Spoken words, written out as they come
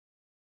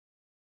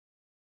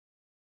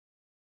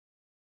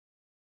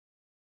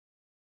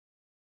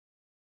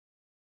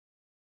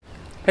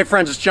Hey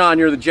friends, it's John.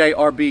 You're the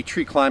JRB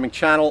Tree Climbing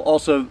Channel,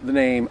 also the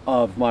name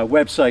of my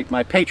website,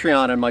 my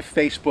Patreon, and my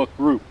Facebook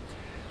group.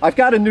 I've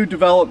got a new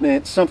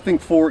development, something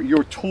for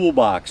your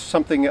toolbox,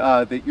 something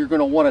that you're going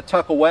to want to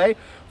tuck away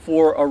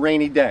for a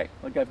rainy day,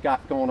 like I've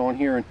got going on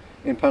here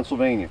in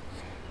Pennsylvania.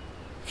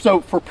 So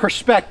for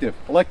perspective,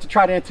 I like to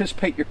try to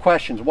anticipate your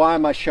questions. Why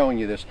am I showing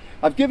you this?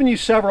 I've given you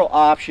several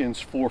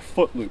options for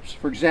foot loops.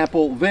 For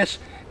example, this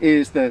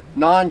is the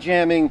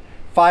non-jamming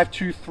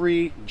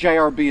 523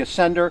 JRB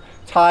Ascender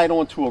tied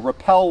onto a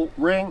rappel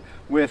ring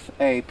with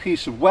a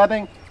piece of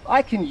webbing.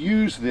 I can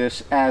use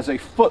this as a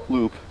foot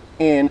loop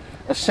in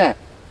ascent,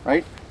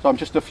 right? So I'm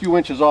just a few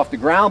inches off the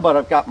ground, but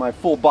I've got my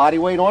full body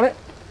weight on it.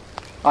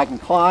 I can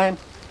climb,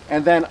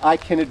 and then I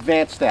can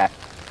advance that.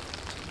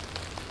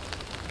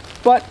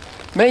 But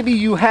maybe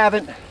you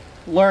haven't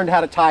learned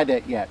how to tie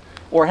that yet,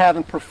 or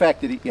haven't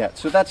perfected it yet.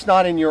 So that's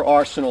not in your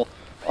arsenal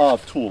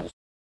of tools.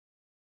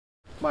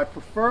 My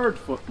preferred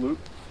foot loop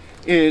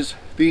is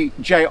the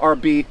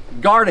JRB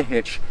Garda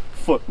Hitch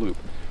foot loop,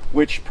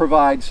 which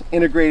provides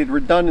integrated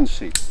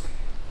redundancy.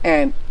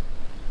 And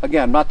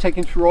again, I'm not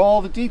taking through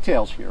all the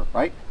details here,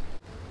 right?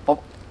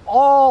 Of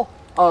all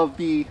of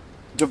the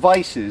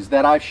devices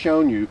that I've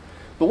shown you,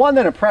 the one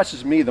that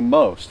impresses me the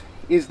most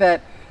is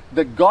that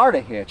the Garda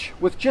Hitch,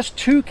 with just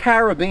 2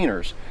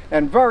 carabiners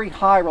and very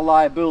high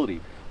reliability,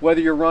 whether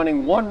you're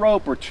running 1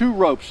 rope or 2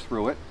 ropes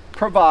through it,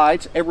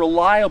 provides a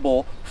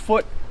reliable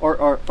foot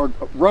or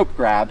rope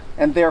grab,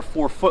 and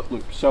therefore foot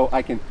loop. So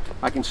I can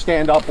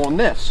stand up on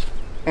this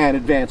and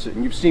advance it,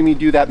 and you've seen me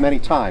do that many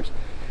times.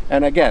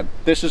 And again,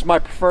 this is my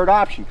preferred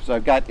option because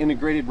I've got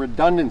integrated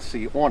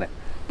redundancy on it.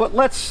 But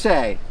let's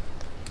say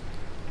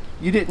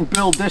you didn't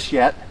build this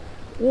yet,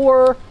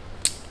 or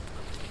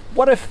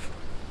what if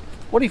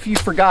you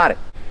forgot it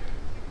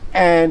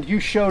and you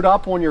showed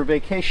up on your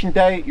vacation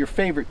day at your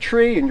favorite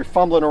tree and you're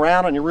fumbling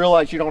around and you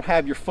realize you don't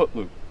have your foot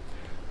loop?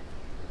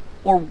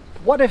 Or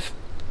what if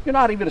you're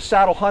not even a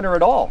saddle hunter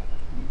at all?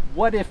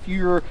 What if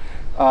you're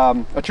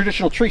a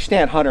traditional tree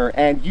stand hunter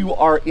and you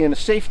are in a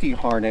safety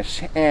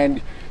harness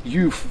and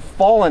you've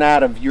fallen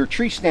out of your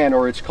tree stand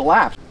or it's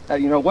collapsed?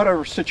 You know,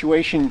 whatever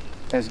situation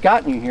has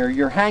gotten you here,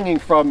 you're hanging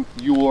from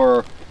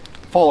your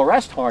fall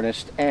arrest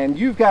harness, and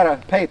you've got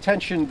to pay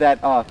attention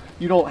that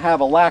you don't have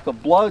a lack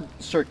of blood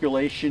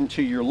circulation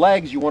to your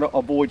legs. You want to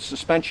avoid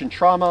suspension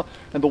trauma,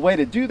 and the way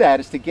to do that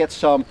is to get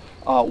some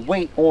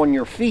weight on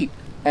your feet.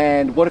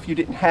 And what if you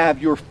didn't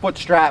have your foot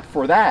strap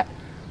for that?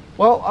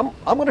 Well,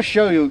 I'm going to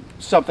show you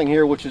something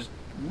here which is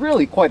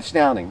really quite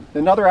astounding.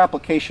 Another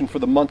application for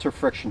the Munter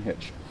Friction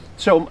Hitch.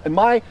 So in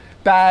my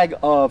bag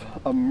of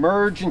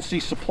emergency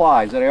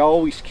supplies that I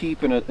always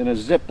keep in a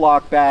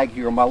Ziploc bag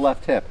here on my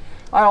left hip,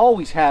 I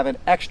always have an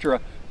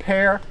extra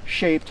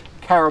pear-shaped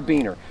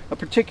carabiner. A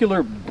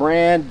particular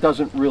brand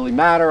doesn't really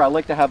matter. I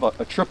like to have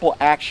a triple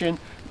action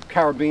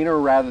carabiner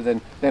rather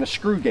than a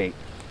screw gate.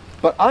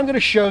 But I'm going to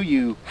show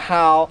you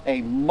how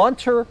a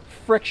Munter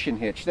Friction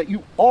Hitch that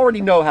you already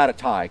know how to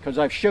tie, because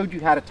I've showed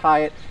you how to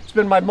tie it. It's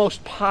been my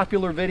most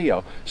popular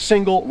video.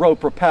 Single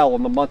rope rappel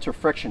on the Munter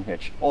Friction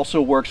Hitch.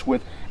 Also works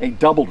with a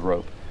doubled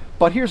rope.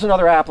 But here's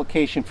another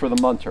application for the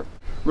Munter.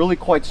 Really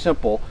quite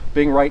simple.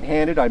 Being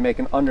right-handed, I make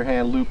an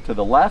underhand loop to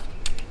the left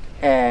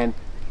and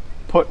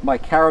put my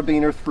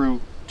carabiner through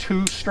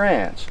 2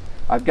 strands.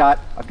 I've got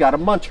a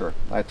Munter.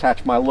 I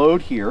attach my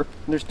load here,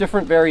 and there's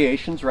different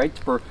variations, right,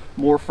 for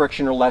more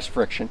friction or less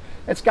friction.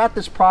 It's got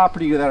this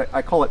property that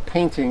I call it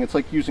painting. It's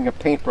like using a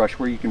paintbrush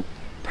where you can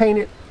paint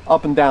it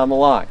up and down the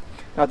line.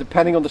 Now,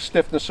 depending on the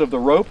stiffness of the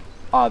rope,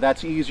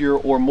 that's easier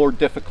or more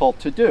difficult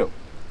to do.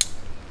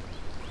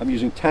 I'm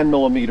using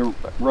 10mm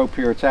rope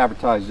here. It's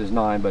advertised as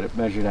 9, but it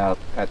measured out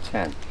at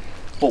 10.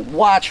 But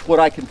watch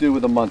what I can do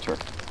with a Munter.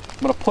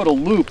 I'm going to put a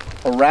loop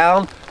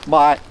around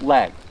my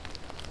leg,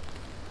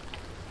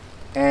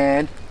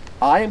 and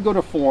I am going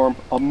to form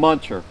a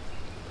Munter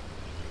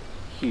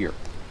here.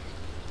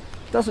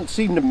 It doesn't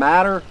seem to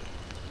matter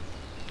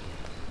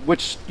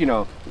which,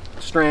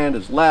 strand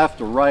is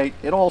left or right.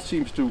 It all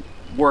seems to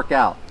work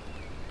out.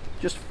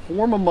 Just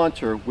form a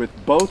Munter with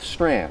both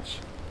strands.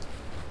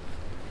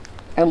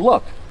 And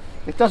look,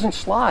 it doesn't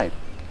slide.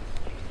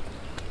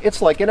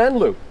 It's like an end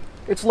loop.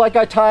 It's like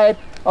I tied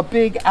a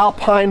big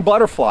alpine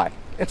butterfly.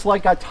 It's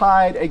like I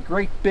tied a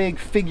great big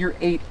figure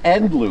 8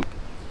 end loop,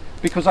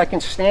 because I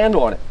can stand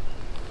on it.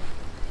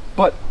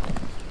 But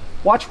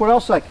watch what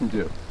else I can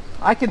do.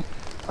 I can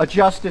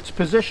adjust its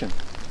position.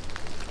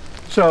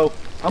 So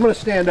I'm going to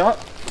stand up.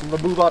 I'm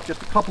going to move up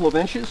just a couple of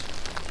inches.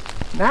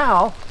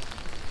 Now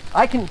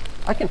I can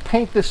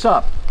paint this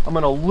up. I'm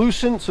going to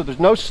loosen so there's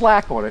no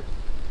slack on it.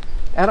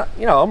 And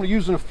I'm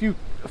using a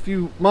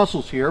few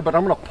muscles here, but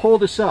I'm going to pull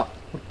this up.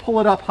 I'm going to pull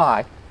it up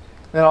high.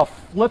 Then I'll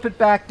flip it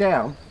back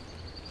down.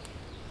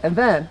 And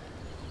then,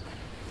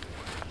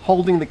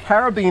 holding the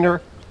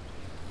carabiner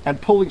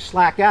and pulling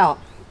slack out,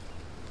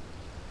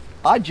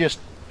 I just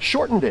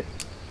shortened it.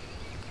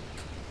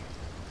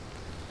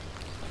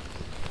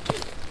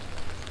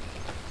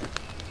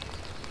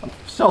 I'm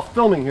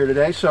self-filming here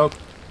today, so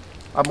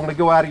I'm going to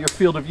go out of your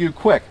field of view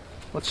quick.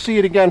 Let's see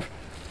it again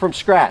from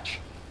scratch.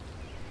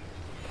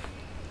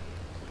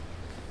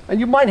 And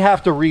you might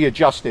have to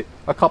readjust it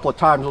a couple of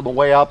times on the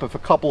way up if a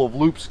couple of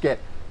loops get,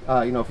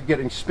 you know, if you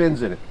get any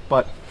spins in it.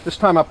 But this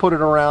time I put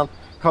it around,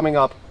 coming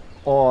up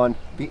on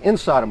the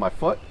inside of my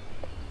foot.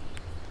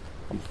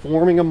 I'm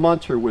forming a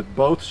munter with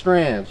both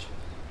strands,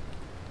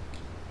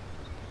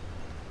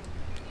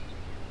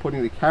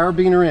 putting the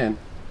carabiner in,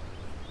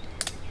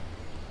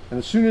 and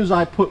as soon as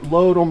I put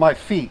load on my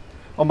feet,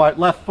 on my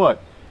left foot,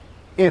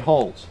 it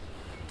holds.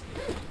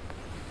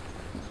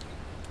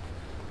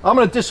 I'm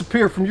going to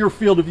disappear from your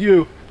field of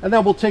view, and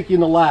then we'll take you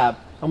in the lab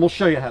and we'll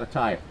show you how to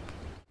tie it.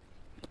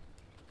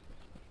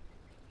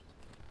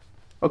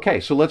 Okay,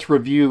 so let's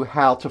review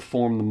how to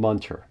form the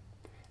munter.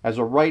 As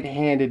a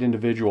right-handed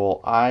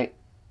individual, I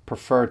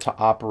prefer to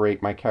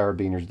operate my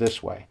carabiners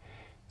this way.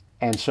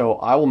 And so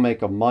I will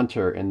make a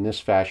munter in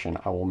this fashion.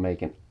 I will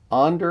make an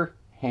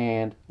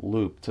underhand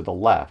loop to the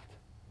left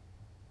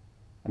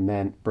and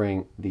then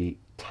bring the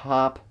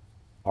top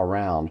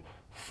around,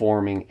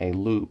 forming a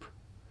loop.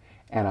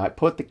 And I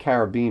put the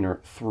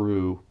carabiner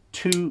through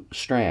 2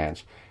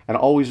 strands and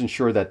always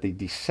ensure that the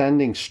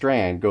descending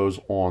strand goes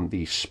on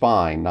the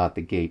spine, not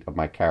the gate of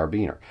my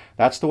carabiner.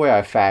 That's the way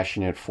I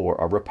fashion it for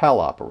a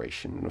rappel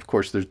operation. And of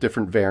course there's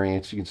different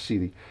variants. You can see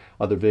the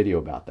other video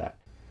about that.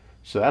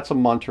 So that's a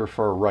munter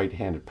for a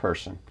right-handed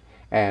person.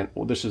 And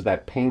this is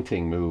that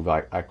painting move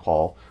I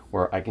call,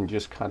 where I can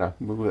just kind of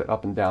move it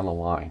up and down the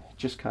line.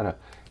 Just kind of,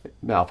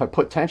 now if I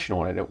put tension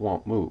on it, it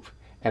won't move.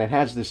 And it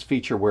has this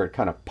feature where it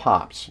kind of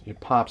pops.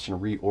 It pops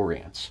and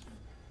reorients.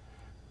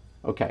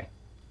 Okay,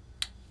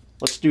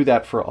 let's do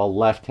that for a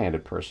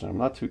left-handed person. I'm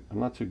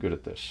not too good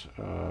at this.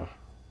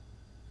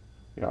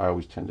 Yeah, I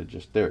always tend to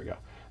just, there you go.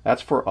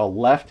 That's for a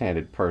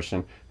left-handed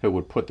person who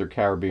would put their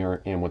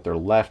carabiner in with their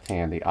left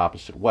hand the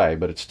opposite way,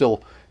 but it's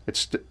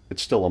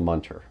still a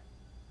munter.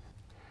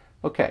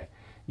 Okay,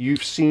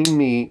 you've seen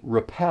me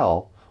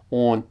rappel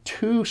on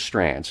 2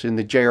 strands. In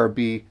the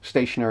JRB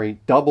stationary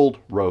doubled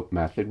rope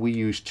method, we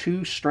use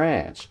 2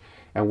 strands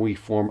and we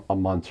form a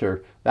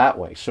munter that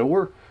way. So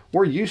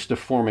we're used to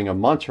forming a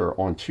munter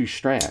on 2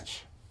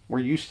 strands. We're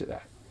used to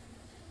that.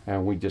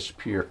 And we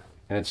disappear,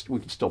 and we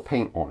can still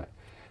paint on it.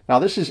 Now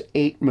this is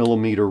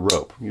 8mm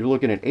rope. You're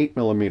looking at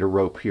 8mm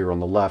rope here on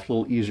the left, a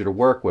little easier to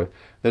work with.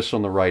 This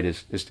on the right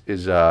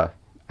is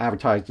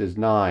advertised as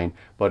 9,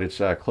 but it's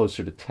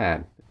closer to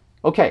 10.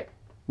 Okay,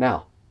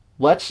 now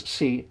let's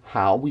see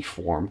how we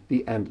form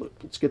the end loop.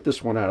 Let's get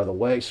this one out of the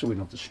way so we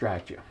don't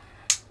distract you.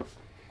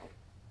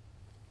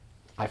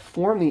 I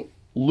form the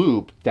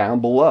loop down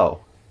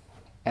below.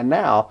 And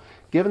now,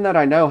 given that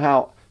I know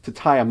how to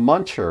tie a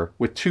munter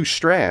with 2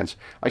 strands,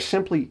 I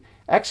simply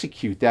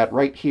execute that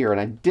right here and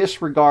I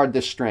disregard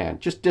this strand.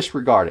 Just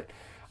disregard it.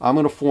 I'm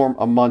going to form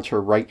a munter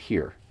right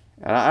here.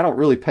 And I don't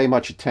really pay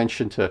much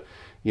attention to,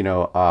 you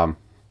know,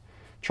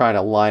 trying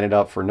to line it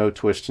up for no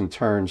twists and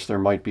turns. There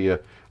might be a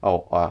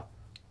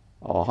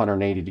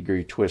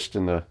 180-degree twist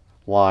in the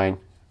line,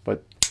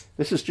 but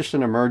this is just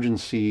an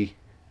emergency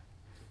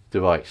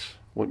device.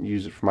 Wouldn't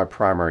use it for my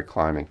primary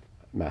climbing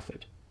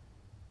method.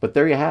 But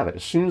there you have it.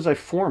 As soon as I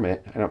form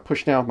it and I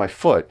push down with my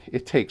foot,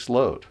 it takes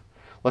load.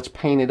 Let's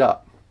paint it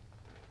up.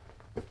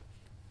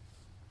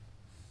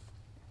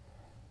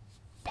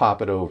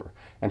 Pop it over.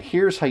 And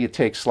here's how you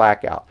take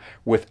slack out.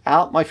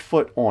 Without my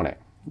foot on it,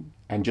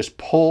 and just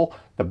pull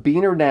the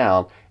biner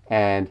down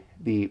and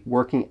the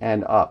working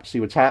end up.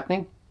 See what's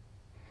happening?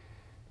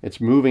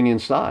 It's moving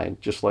inside,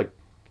 just like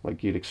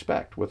you'd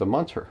expect with a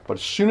munter. But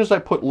as soon as I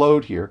put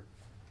load here,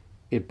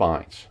 it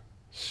binds.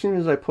 As soon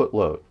as I put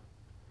load.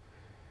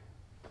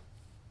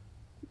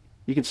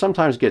 You can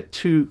sometimes get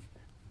two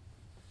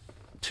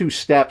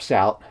steps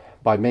out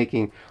by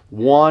making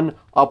one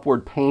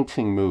upward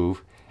painting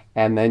move,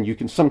 and then you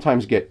can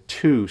sometimes get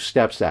 2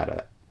 steps out of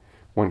it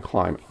when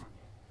climbing.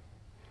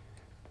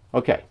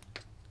 Okay,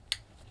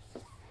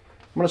 I'm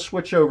going to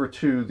switch over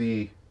to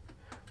the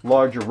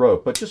larger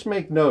rope, but just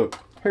make note,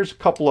 here's a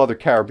couple other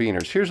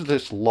carabiners. Here's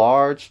this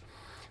large,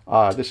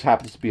 this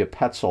happens to be a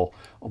Petzl,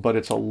 but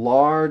it's a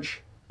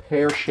large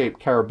pear-shaped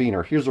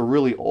carabiner. Here's a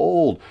really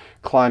old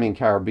climbing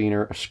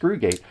carabiner, a screw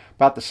gate,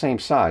 about the same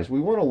size. We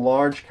want a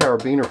large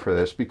carabiner for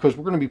this because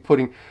we're going to be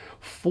putting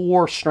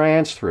 4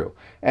 strands through.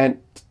 And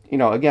you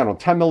know, again, on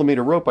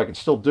 10mm rope, I could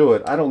still do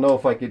it. I don't know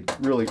if I could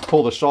really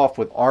pull this off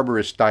with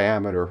arborist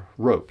diameter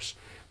ropes.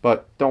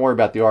 But don't worry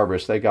about the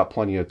arborists. They got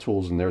plenty of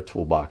tools in their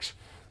toolbox.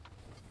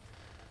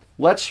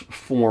 Let's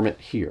form it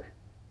here.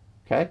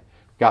 Okay?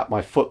 Got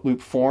my foot loop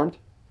formed.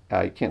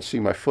 You can't see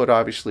my foot,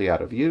 obviously,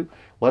 out of view.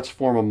 Let's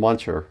form a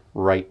munter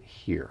right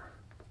here.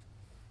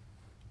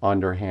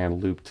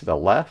 Underhand loop to the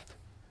left.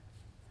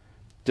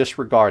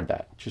 Disregard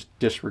that. Just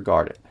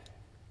disregard it.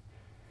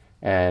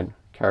 And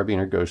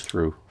carabiner goes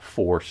through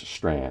 4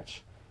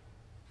 strands.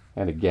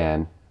 And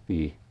again,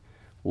 the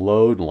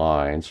load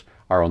lines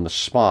are on the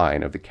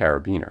spine of the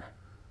carabiner.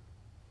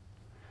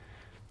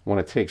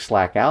 Want to take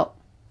slack out?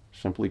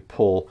 Simply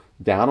pull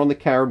down on the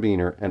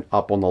carabiner and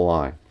up on the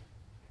line.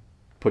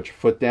 Put your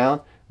foot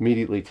down,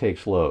 immediately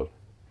takes load.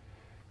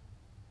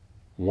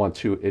 Want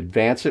to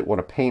advance it, want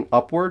to paint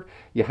upward,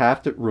 you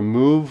have to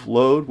remove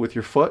load with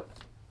your foot.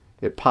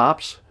 It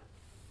pops,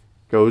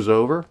 goes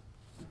over,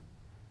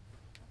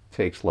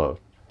 takes load.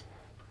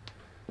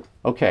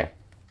 Okay,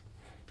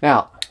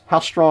 now how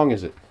strong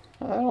is it?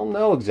 I don't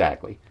know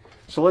exactly.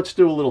 So let's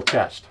do a little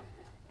test.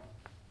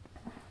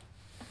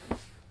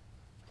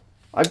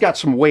 I've got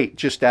some weight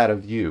just out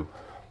of view.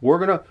 We're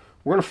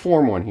gonna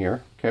form one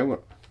here. Okay, we're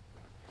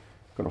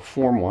gonna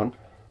form one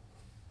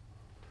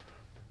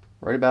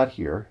right about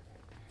here,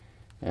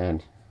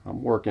 and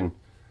I'm working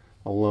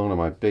alone in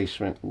my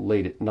basement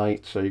late at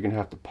night, so you're gonna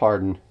have to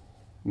pardon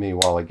me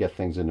while I get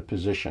things into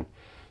position.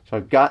 So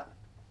I've got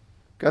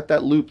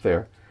that loop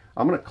there.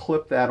 I'm gonna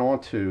clip that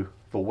onto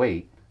the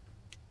weight.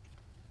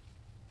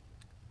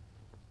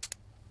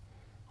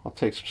 I'll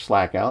take some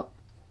slack out.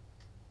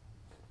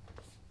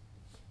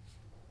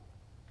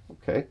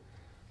 Okay,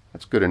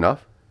 that's good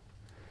enough.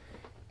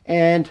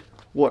 And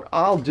what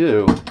I'll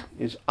do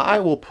is I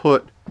will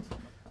put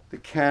the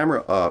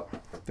camera up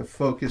to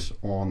focus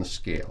on the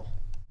scale.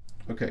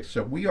 Okay,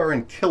 so we are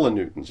in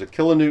kilonewtons. A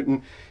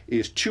kilonewton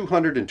is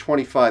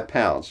 225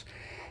 pounds.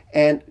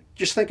 And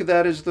just think of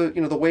that as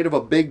the weight of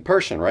a big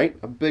person, right?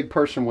 A big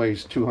person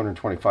weighs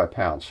 225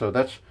 pounds. So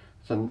that's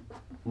a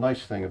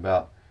nice thing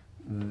about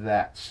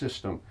that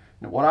system.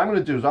 Now what I'm going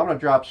to do is I'm going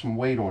to drop some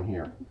weight on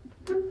here.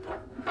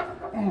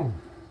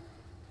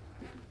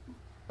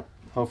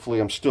 Hopefully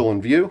I'm still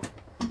in view.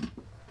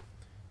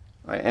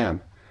 I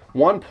am.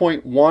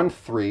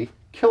 1.13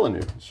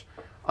 kilonewtons.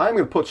 I'm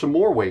going to put some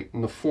more weight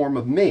in the form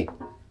of me.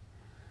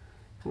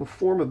 In the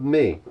form of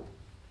me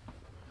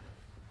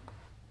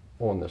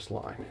on this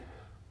line.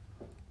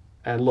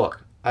 And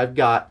look, I've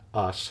got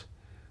us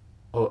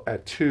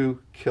at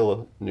 2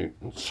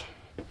 kilonewtons.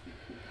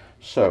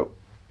 So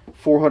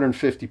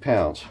 450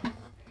 pounds.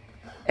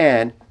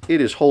 And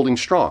it is holding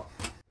strong.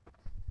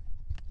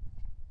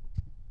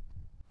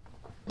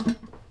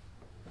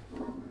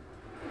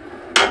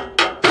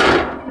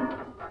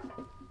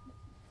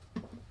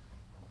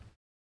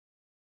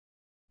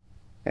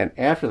 And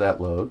after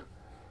that load,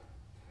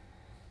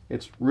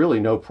 it's really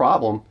no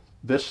problem.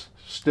 This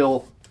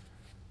still,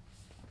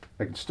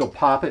 I can still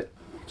pop it,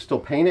 still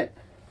paint it,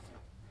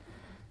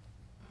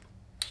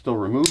 still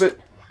remove it.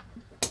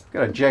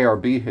 Got a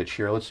JRB hitch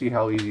here. Let's see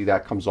how easy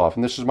that comes off.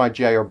 And this is my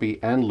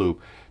JRB end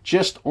loop,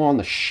 just on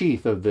the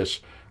sheath of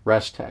this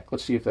Restec.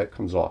 Let's see if that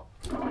comes off.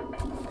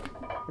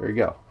 There you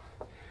go.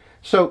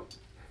 So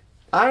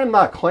I am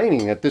not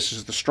claiming that this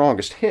is the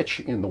strongest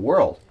hitch in the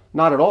world.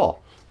 Not at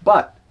all.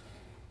 But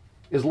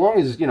as long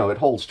as, it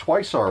holds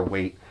twice our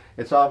weight,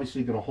 it's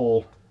obviously going to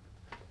hold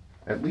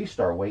at least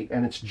our weight,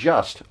 and it's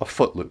just a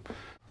foot loop.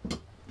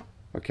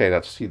 Okay,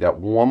 let's see that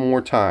one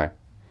more time.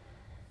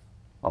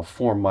 I'll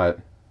form my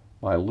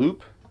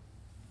loop,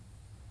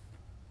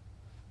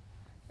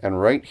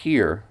 and right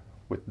here,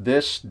 with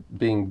this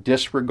being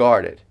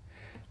disregarded,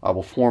 I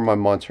will form my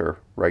munter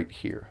right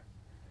here.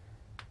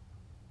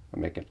 I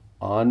make an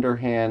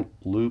underhand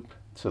loop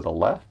to the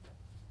left,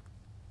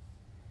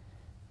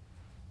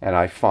 and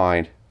I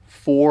find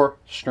 4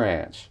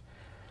 strands.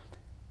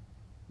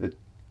 The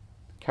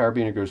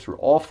carabiner goes through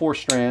all 4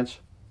 strands,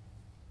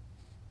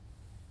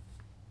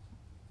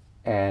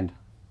 and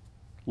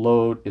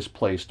load is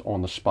placed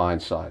on the spine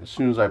side. As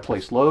soon as I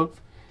place load,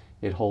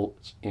 it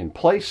holds in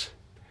place.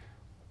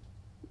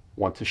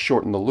 Want to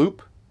shorten the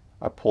loop,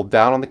 I pull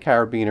down on the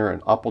carabiner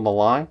and up on the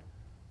line.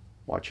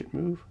 Watch it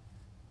move.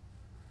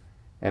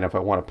 And if I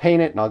want to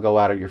paint it, and I'll go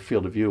out of your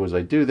field of view as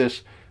I do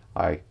this,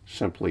 I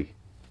simply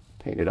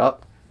paint it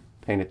up,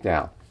 paint it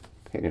down,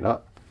 paint it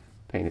up,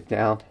 paint it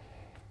down,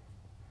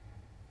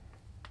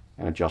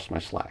 and adjust my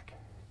slack.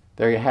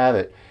 There you have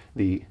it,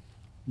 the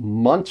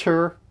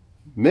Munter,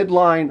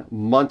 Midline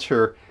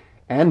Munter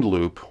end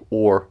loop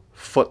or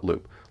foot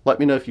loop. Let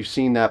me know if you've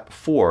seen that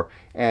before,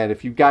 and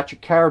if you've got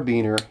your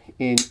carabiner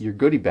in your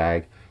goodie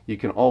bag, you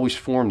can always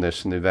form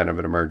this in the event of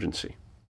an emergency.